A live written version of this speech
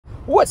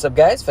What's up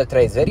guys, for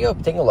today's video,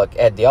 taking a look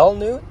at the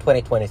all-new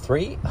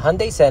 2023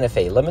 Hyundai Santa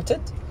Fe Limited.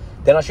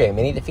 Then I'll show you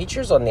many of the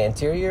features on the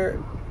interior,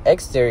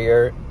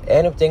 exterior,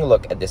 and I'm taking a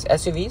look at this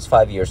SUV's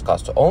 5 years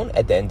cost to own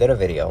at the end of the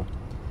video.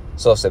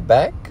 So sit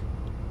back,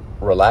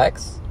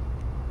 relax,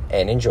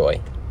 and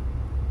enjoy.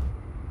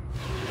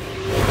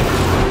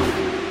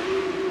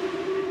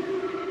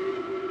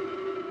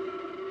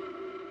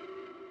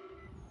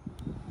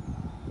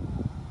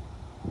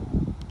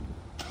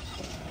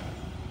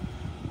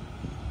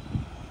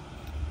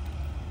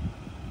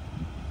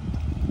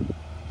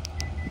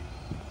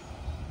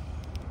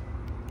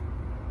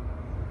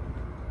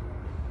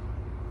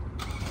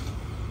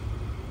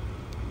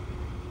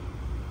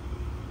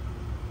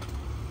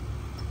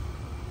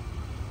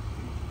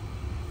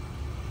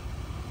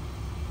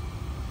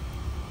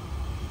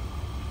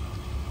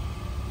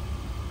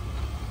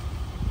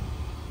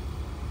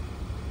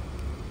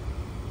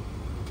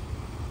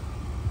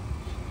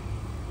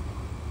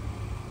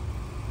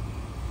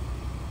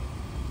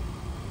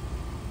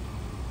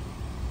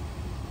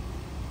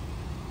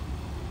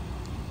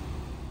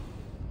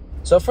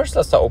 So first,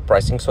 let's start with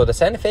pricing. So the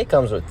Santa Fe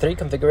comes with 3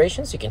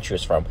 configurations you can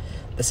choose from.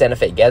 The Santa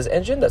Fe gas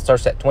engine that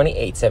starts at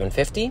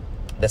 $28,750,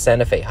 the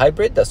Santa Fe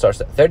hybrid that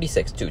starts at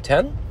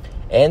 $36,210,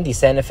 and the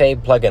Santa Fe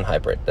plug-in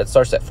hybrid that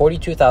starts at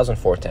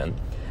 $42,410.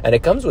 And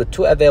it comes with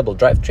 2 available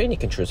drivetrain you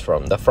can choose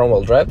from. The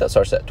front-wheel drive that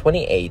starts at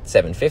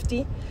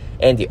 $28,750,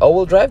 and the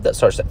all-wheel drive that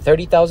starts at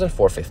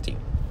 $30,450.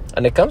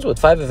 And it comes with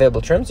 5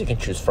 available trims you can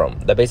choose from.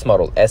 The base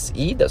model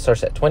SE that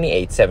starts at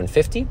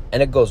 $28,750,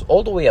 and it goes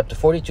all the way up to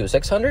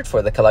 $42,600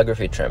 for the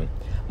calligraphy trim.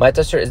 My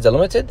tester is the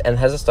Limited and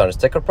has a starting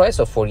sticker price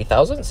of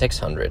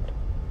 $40,600.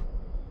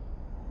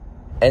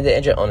 And the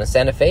engine on the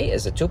Santa Fe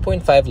is a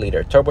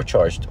 2.5-liter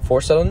turbocharged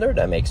 4-cylinder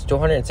that makes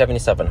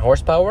 277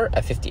 horsepower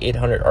at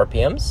 5,800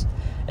 RPMs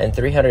and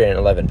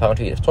 311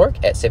 pound-feet of torque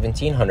at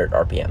 1,700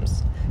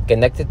 RPMs.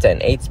 Connected to an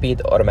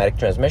 8-speed automatic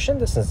transmission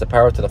that sends the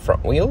power to the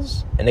front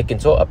wheels, and it can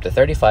tow up to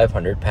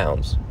 3,500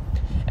 pounds.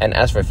 And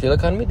as for fuel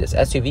economy, this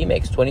SUV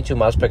makes 22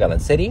 miles per gallon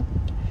city,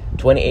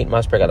 28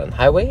 miles per gallon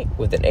highway,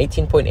 with an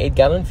 18.8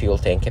 gallon fuel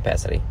tank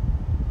capacity.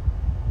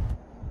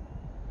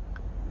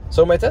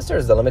 So my tester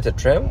is the Limited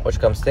trim, which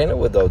comes standard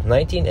with those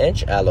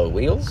 19-inch alloy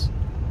wheels,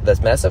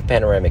 this massive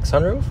panoramic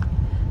sunroof,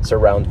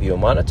 surround view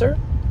monitor,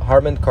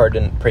 Harman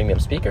Kardon premium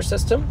speaker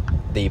system,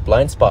 the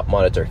blind spot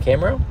monitor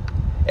camera,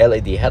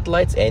 LED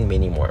headlights, and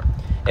many more.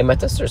 And my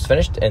tester is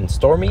finished in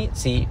Stormy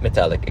Sea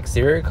metallic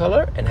exterior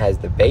color and has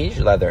the beige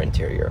leather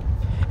interior,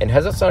 and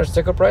has a standard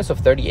sticker price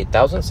of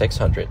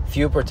 $38,600.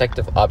 Few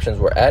protective options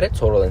were added,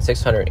 totaling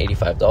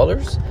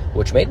 $685,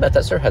 which made my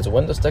tester has a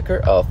window sticker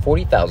of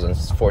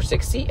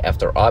 $40,460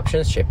 after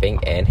options,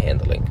 shipping, and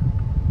handling.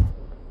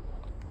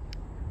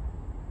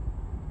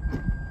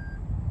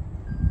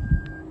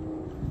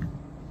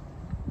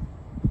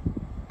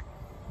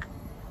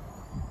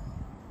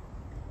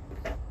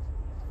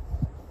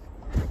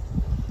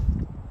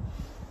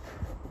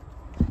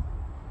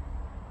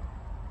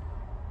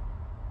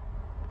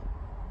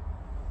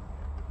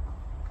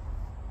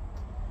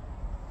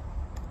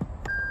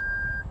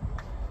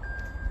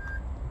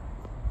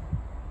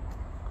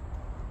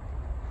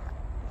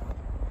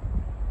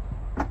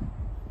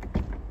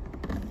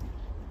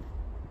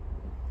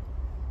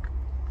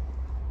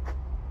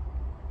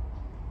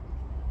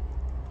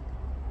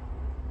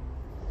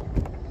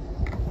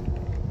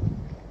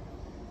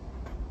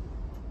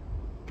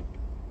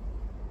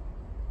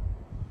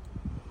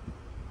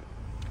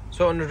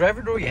 So on the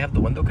driver door, you have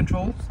the window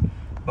controls.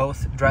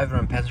 Both driver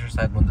and passenger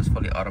side windows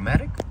fully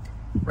automatic.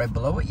 Right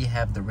below it, you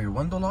have the rear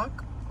window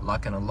lock,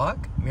 lock and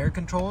unlock, mirror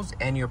controls,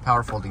 and your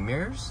power folding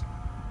mirrors.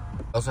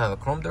 You also have a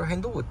chrome door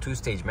handle with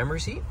 2-stage memory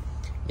seat.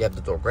 You have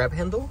the door grab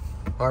handle,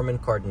 Harman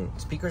Kardon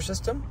speaker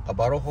system, a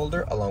bottle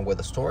holder along with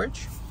a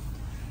storage.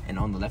 And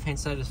on the left-hand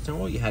side of the steering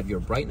wheel, you have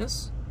your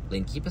brightness,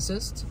 lane keep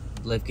assist,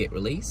 liftgate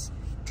release,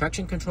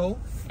 traction control,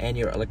 and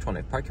your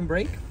electronic parking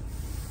brake.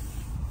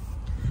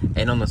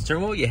 And on the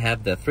steering wheel, you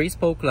have the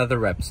 3-spoke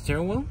leather-wrapped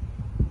steering wheel.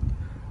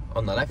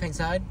 On the left-hand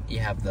side, you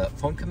have the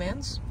phone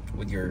commands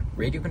with your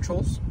radio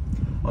controls.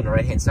 On the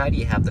right-hand side,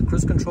 you have the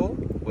cruise control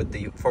with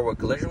the forward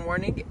collision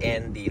warning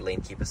and the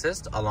lane keep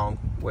assist, along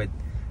with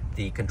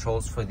the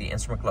controls for the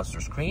instrument cluster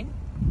screen.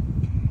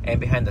 And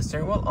behind the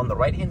steering wheel, on the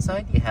right-hand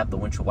side, you have the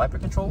windshield wiper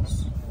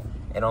controls.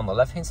 And on the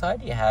left-hand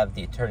side, you have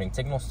the turning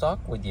signal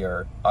stalk with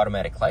your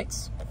automatic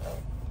lights.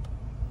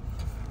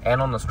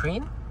 And on the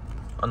screen,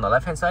 on the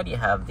left-hand side, you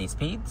have the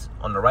speeds.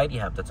 On the right,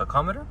 you have the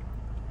tachometer.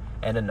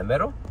 And in the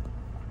middle,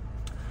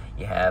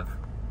 you have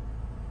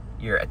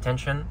your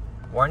attention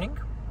warning.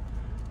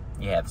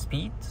 You have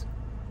speed,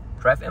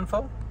 drive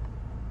info.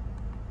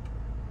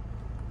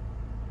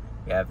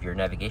 You have your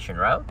navigation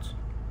route.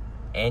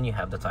 And you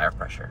have the tire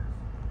pressure.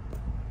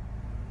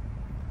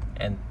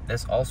 And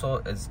this also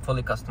is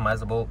fully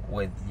customizable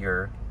with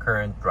your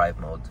current drive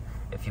mode.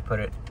 If you put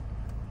it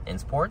in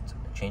sport,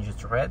 it changes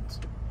to red,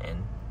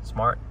 and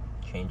smart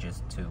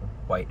changes to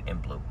white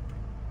and blue.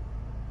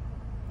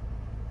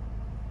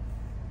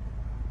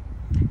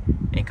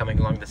 And coming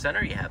along the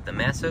center, you have the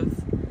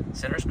massive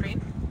center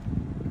screen.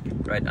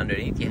 Right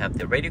underneath you have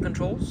the radio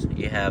controls,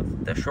 you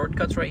have the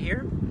shortcuts right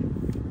here,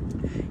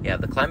 you have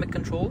the climate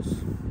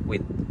controls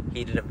with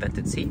heated and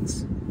vented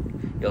seats,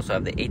 you also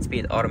have the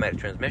 8-speed automatic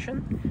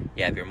transmission,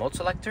 you have your mode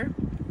selector,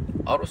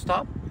 auto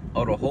stop,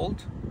 auto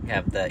hold, you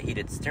have the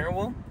heated steering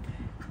wheel,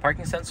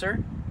 parking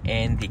sensor,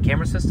 and the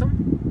camera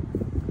system.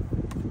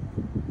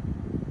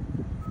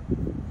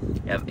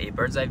 You have a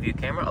bird's eye view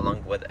camera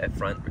along with a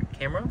front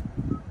camera.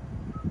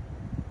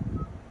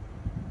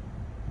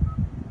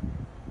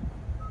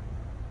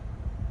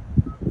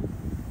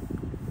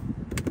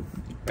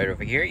 Right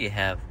over here you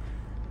have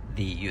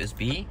the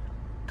USB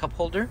cup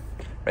holder.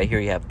 Right here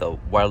you have the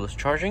wireless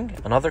charging,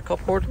 another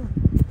cup holder.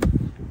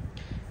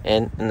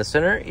 And in the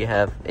center you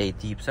have a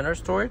deep center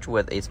storage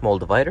with a small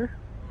divider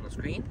on the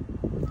screen.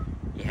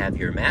 You have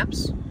your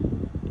maps,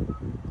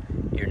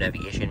 your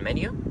navigation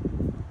menu,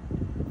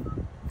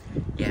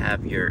 you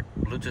have your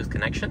Bluetooth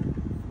connection,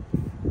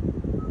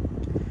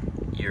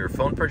 your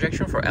phone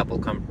projection for Apple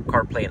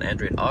CarPlay and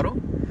Android Auto,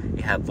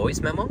 you have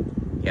voice memo,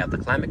 you have the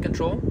climate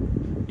control,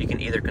 you can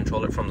either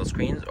control it from the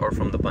screens or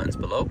from the buttons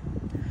below.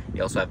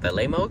 You also have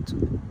valet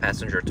mode,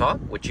 passenger talk,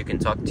 which you can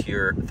talk to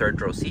your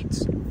third row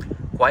seats,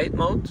 quiet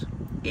mode,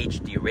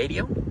 HD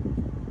radio,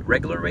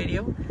 regular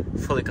radio,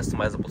 fully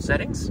customizable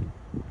settings.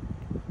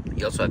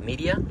 You also have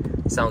media,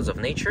 sounds of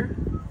nature.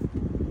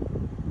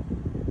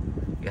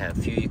 You have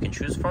a few you can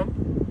choose from.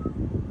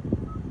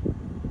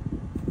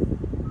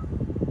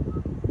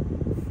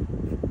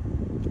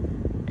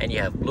 And you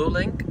have Blue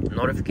Link,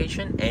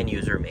 notification, and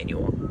user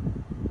manual.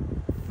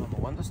 On the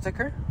window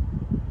sticker,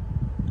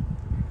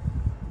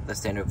 the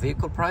standard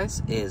vehicle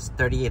price is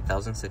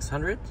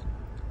 $38,600.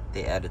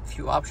 They added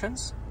few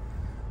options,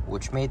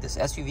 which made this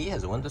SUV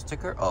has a window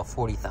sticker of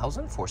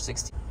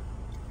 $40,460.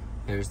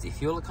 Here's the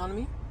fuel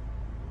economy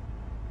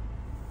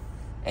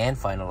and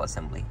final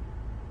assembly.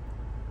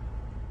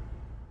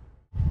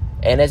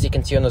 And as you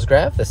can see on this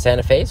graph, the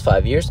Santa Fe is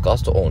 5 years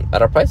cost to own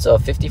at a price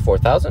of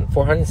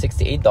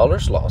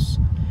 $54,468 loss.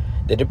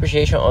 The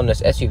depreciation on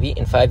this SUV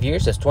in 5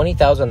 years is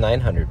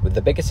 $20,900, with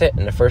the biggest hit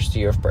in the first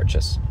year of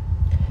purchase.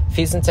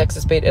 Fees and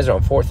taxes paid is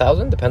around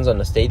 $4,000, depends on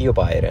the state you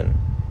buy it in.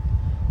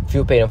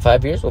 Fuel paid in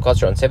 5 years will cost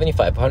you around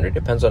 $7,500,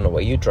 depends on the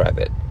way you drive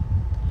it.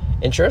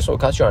 Insurance will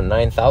cost you around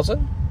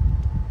 $9,000,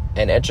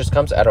 and interest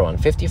comes at around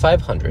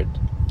 $5,500.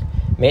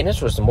 Maintenance,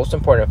 which is the most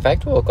important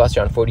factor, will cost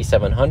you around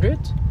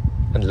 $4,700.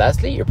 And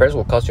lastly, your repairs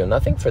will cost you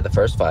nothing for the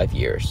first 5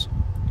 years.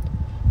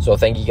 So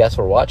thank you guys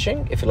for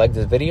watching. If you like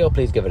this video,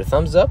 please give it a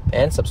thumbs up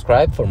and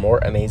subscribe for more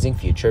amazing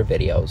future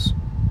videos.